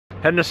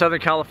Heading to Southern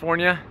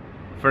California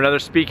for another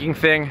speaking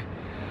thing.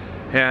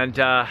 And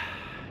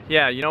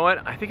yeah, you know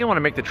what? I think I want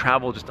to make the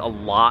travel just a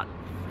lot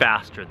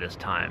faster this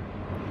time.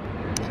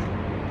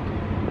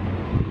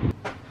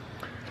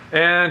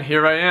 And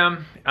here I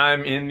am.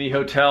 I'm in the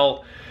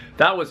hotel.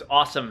 That was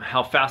awesome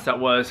how fast that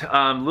was.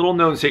 Little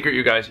known secret,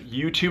 you guys.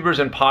 YouTubers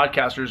and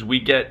podcasters, we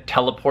get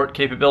teleport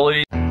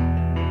capabilities.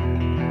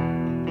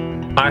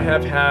 I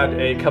have had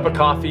a cup of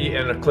coffee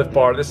and a Cliff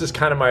Bar. This is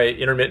kind of my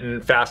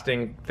intermittent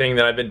fasting thing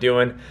that I've been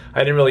doing. I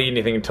didn't really eat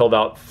anything until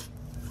about,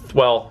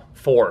 well,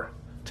 4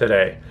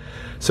 today.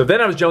 So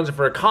then I was jonesing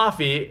for a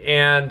coffee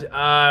and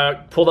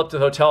pulled up to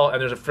the hotel,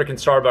 and there's a freaking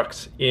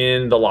Starbucks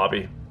in the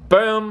lobby.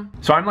 Boom.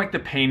 So I'm like the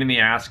pain in the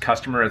ass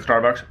customer at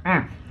Starbucks.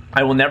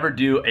 I will never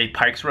do a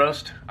Pike's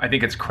roast. I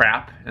think it's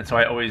crap, and so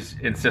I always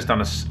insist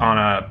on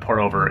a pour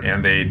over,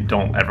 and they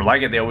don't ever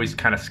like it. They always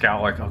kind of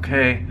scowl like,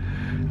 okay,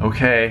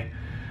 okay.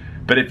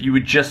 But if you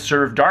would just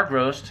serve dark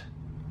roast,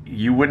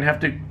 you wouldn't have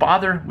to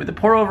bother with the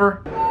pour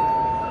over.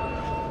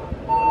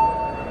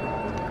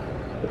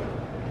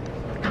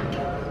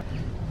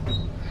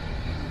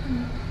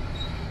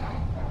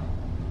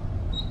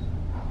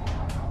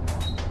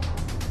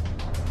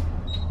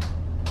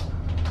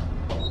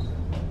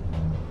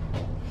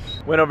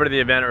 Went over to the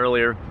event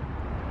earlier,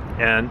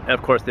 and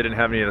of course they didn't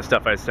have any of the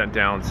stuff I sent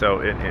down, so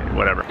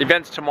whatever.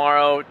 Event's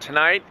tomorrow.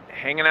 Tonight,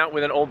 hanging out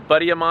with an old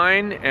buddy of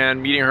mine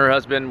and meeting her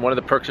husband. One of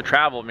the perks of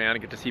travel, man, I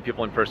get to see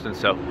people in person,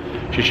 so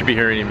she should be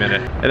here any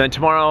minute. And then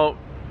tomorrow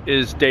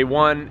is day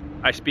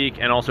 1, I speak,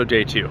 and also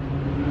day 2.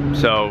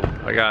 So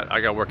I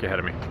got work ahead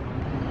of me.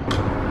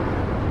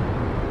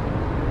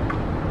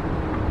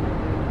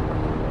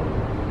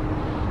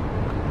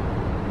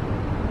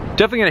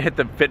 Definitely gonna hit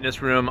the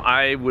fitness room.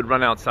 I would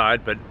run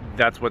outside, but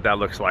that's what that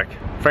looks like.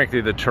 Frankly,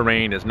 the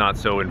terrain is not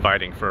so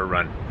inviting for a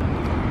run.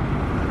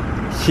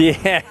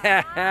 Yeah.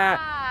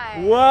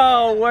 Hi.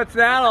 Whoa, what's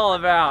that all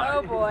about?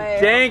 Oh boy.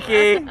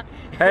 Janky.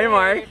 Hey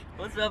Mike.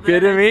 What's up,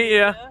 good to meet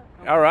you.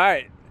 All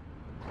right.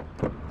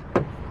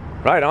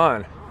 Right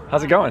on.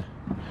 How's it going?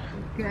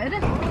 Good.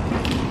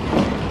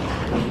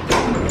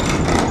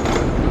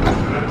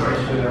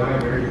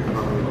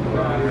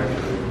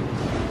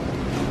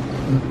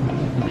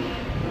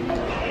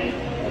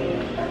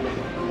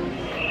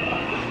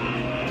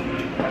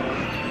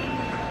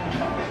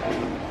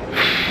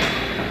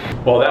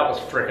 Well, that was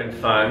frickin'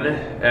 fun.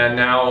 And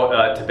now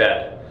to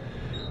bed.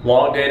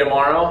 Long day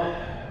tomorrow,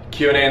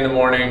 Q&A in the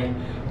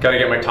morning, gotta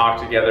get my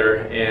talk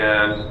together,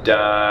 and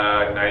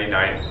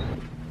nighty-night.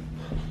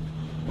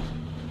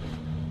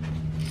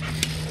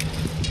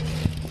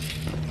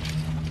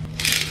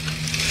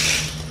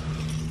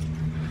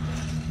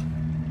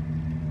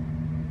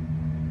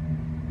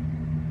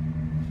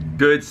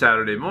 Good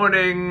Saturday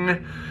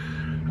morning.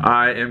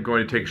 I am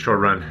going to take a short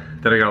run.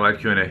 Then I got a live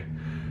Q&A. Then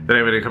I'm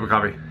gonna get a cup of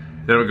coffee.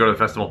 Then we'll go to the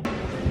festival.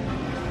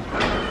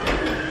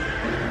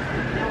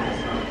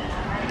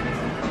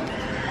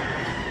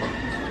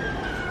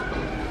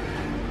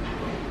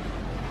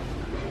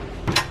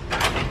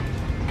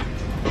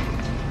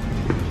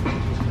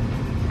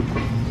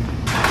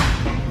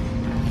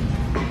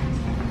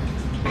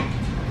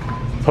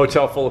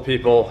 Hotel full of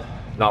people,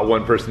 not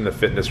one person in the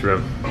fitness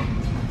room.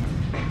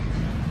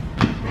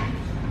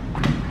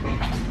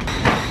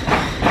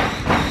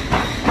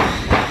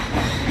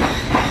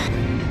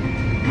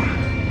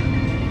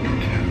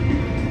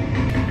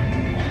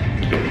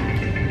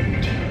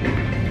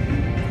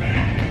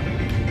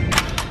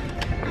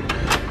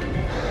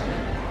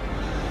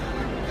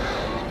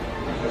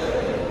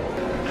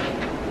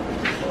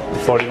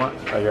 What do you want?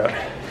 I got.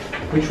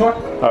 Which one?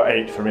 Oh,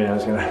 8 for me. I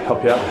was gonna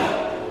help you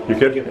out. You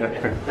good?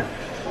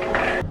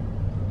 Yeah.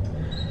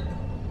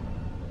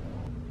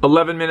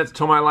 11 minutes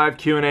till my live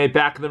Q&A.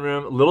 Back in the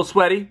room. A little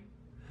sweaty.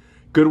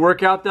 Good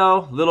workout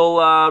though.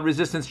 Little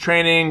resistance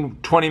training.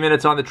 20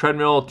 minutes on the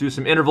treadmill. Do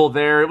some interval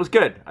there. It was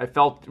good. I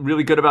felt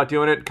really good about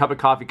doing it. Cup of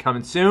coffee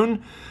coming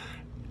soon.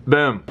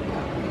 Boom.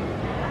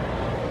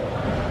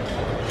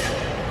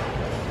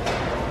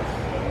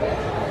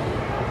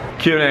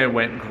 Q&A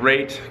went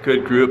great,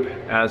 good group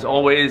as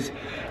always.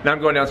 Now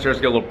I'm going downstairs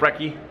to get a little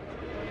brekkie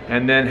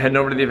and then heading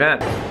over to the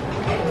event.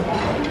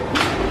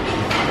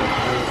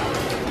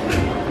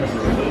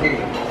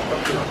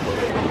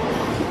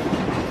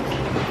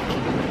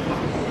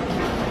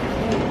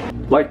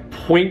 Like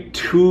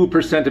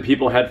 0.2% of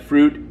people had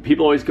fruit.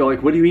 People always go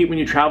like, what do you eat when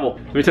you travel?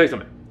 Let me tell you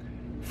something.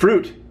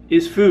 Fruit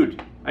is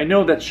food. I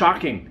know that's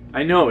shocking.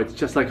 I know, it's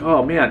just like,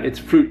 oh man, it's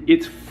fruit.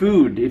 It's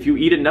food. If you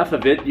eat enough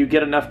of it, you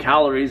get enough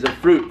calories of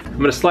fruit. I'm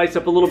gonna slice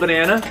up a little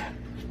banana,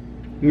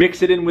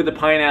 mix it in with a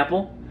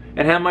pineapple,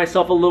 and have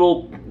myself a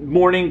little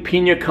morning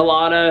pina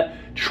colada,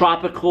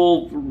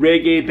 tropical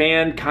reggae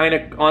band kind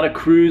of on a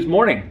cruise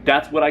morning.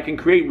 That's what I can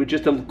create with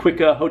just a quick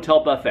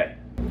hotel buffet.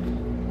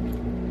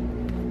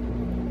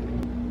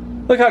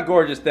 Look how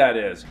gorgeous that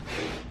is.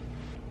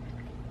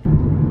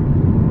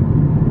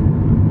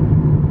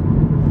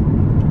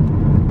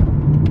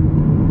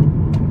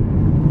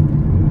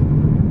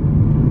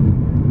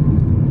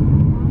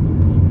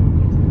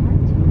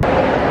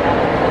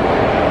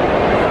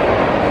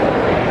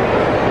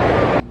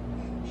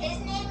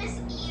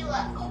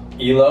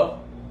 Elo?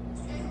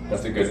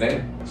 That's a good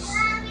name.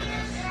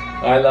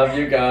 I love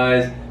you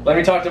guys. Let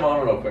me talk to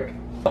Mom real quick.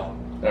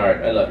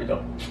 Alright, I love you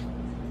though.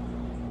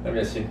 I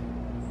miss you.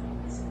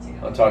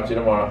 I'll talk to you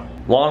tomorrow.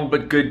 Long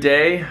but good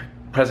day.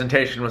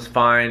 Presentation was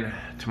fine.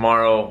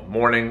 Tomorrow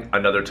morning,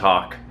 another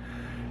talk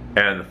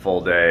and the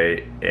full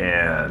day,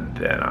 and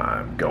then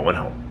I'm going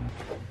home.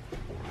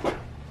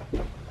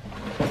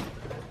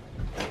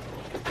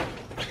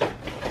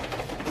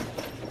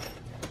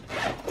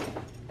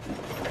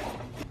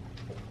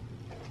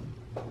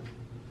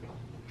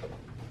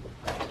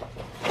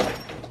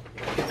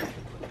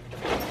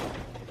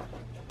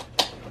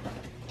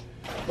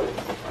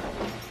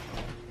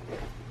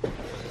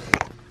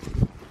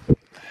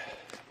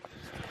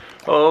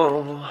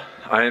 Oh,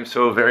 I am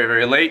so very,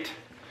 very late.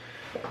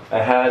 I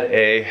had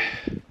a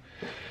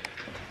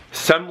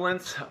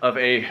semblance of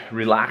a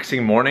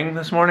relaxing morning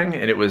this morning,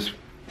 and it was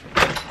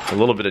a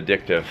little bit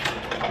addictive.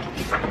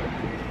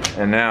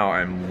 And now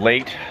I'm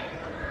late,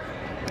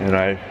 and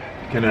I'm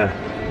gonna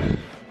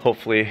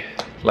hopefully,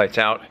 lights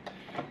out,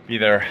 be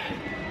there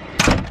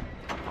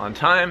on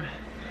time.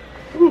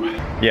 Whew.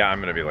 Yeah, I'm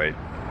gonna be late.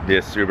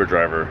 This Uber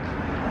driver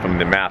from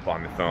the map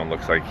on the phone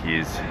looks like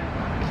he's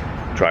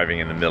driving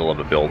in the middle of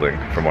a building,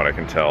 from what I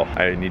can tell.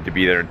 I need to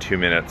be there in 2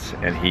 minutes,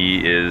 and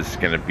he is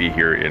gonna be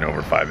here in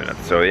over 5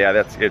 minutes. So yeah,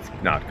 it's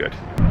not good.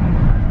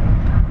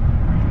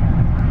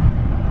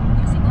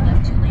 Using the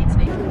left 2 lanes.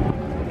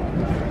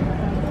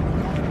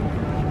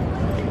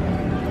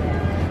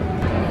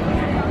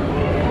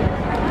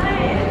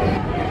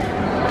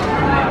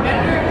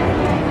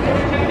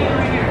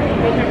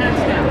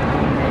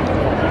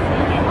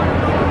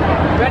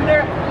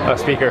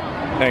 Speaker,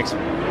 thanks.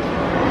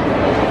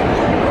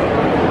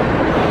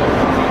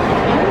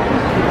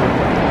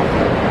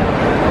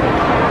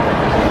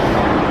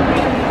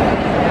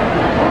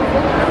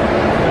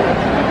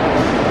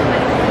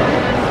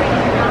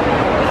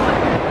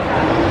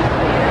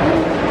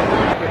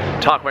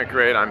 Talk went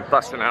great. I'm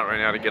busting out right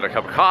now to get a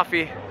cup of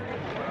coffee.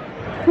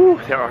 Whew,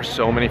 there are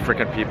so many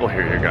freaking people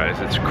here, you guys.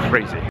 It's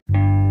crazy.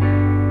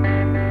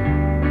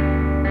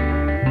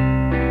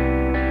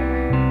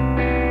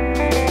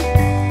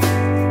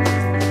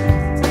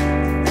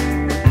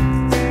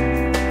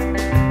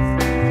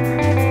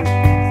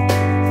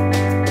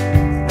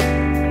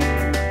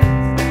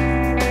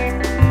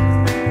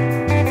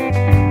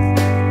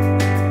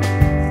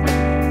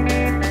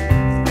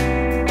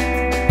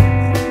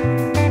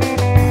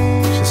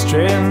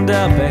 Straightened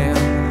up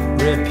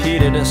and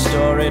repeated a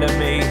story to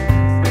me.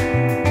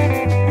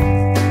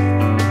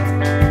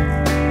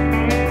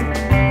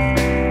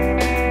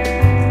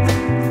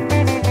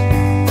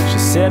 She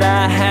said,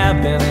 I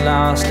have been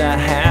lost, I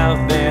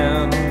have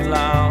been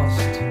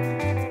lost.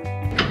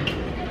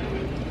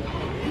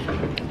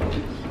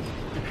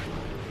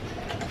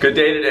 Good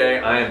day today.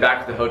 I am back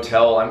at the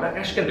hotel. I'm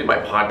actually gonna do my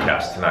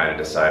podcast tonight, I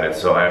decided.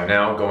 So I am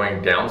now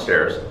going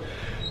downstairs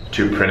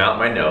to print out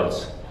my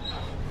notes.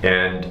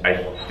 And I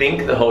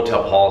think the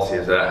hotel policy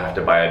is that I have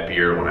to buy a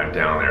beer when I'm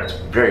down there. It's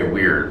very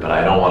weird, but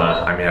I don't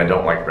wanna, I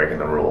don't like breaking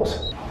the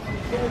rules.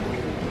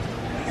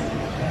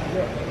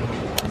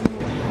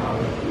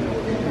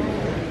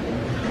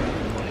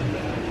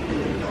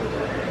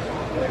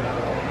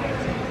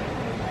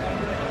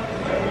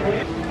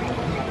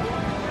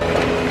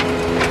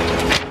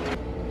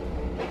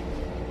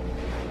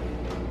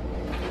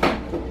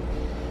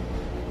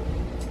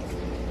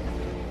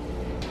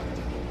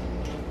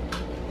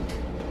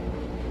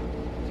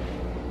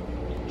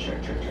 Check.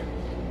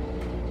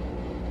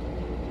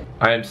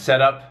 I am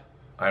set up.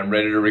 I'm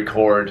ready to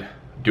record,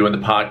 doing the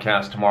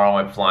podcast tomorrow.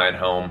 I'm flying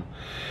home.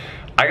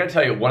 I gotta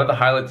tell you, one of the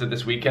highlights of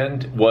this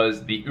weekend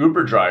was the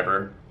Uber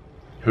driver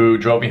who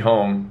drove me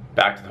home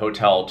back to the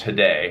hotel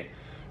today.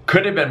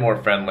 Couldn't have been more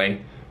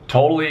friendly.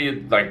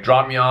 Totally like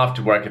dropped me off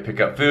to where I could pick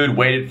up food,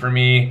 waited for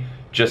me,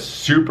 just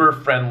super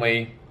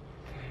friendly.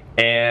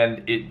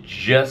 And it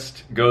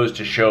just goes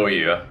to show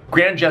you,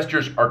 grand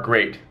gestures are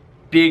great.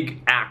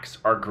 Big acts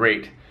are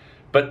great.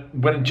 But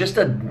when just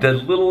the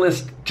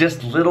littlest,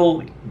 just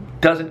little,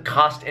 doesn't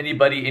cost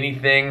anybody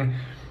anything,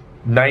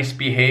 nice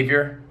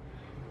behavior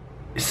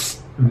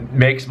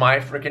makes my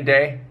freaking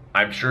day.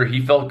 I'm sure he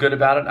felt good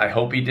about it. I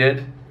hope he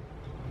did.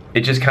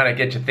 It just kind of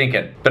gets you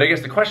thinking. But I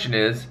guess the question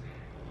is,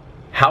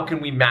 how can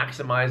we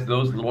maximize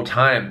those little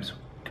times?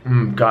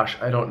 Gosh,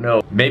 I don't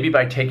know. Maybe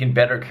by taking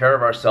better care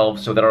of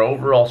ourselves so that our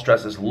overall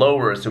stress is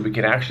lower, so we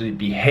can actually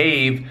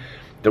behave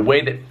the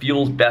way that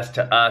feels best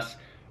to us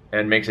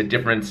and makes a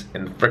difference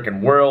in the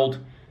frickin' world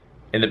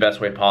in the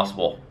best way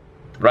possible,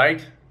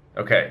 right?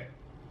 Okay,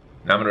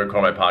 now I'm gonna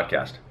record my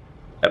podcast,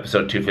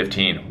 episode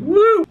 215,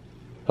 woo!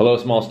 Hello,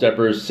 small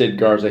steppers, Sid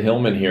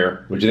Garza-Hillman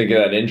here. What'd you think of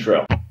that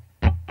intro?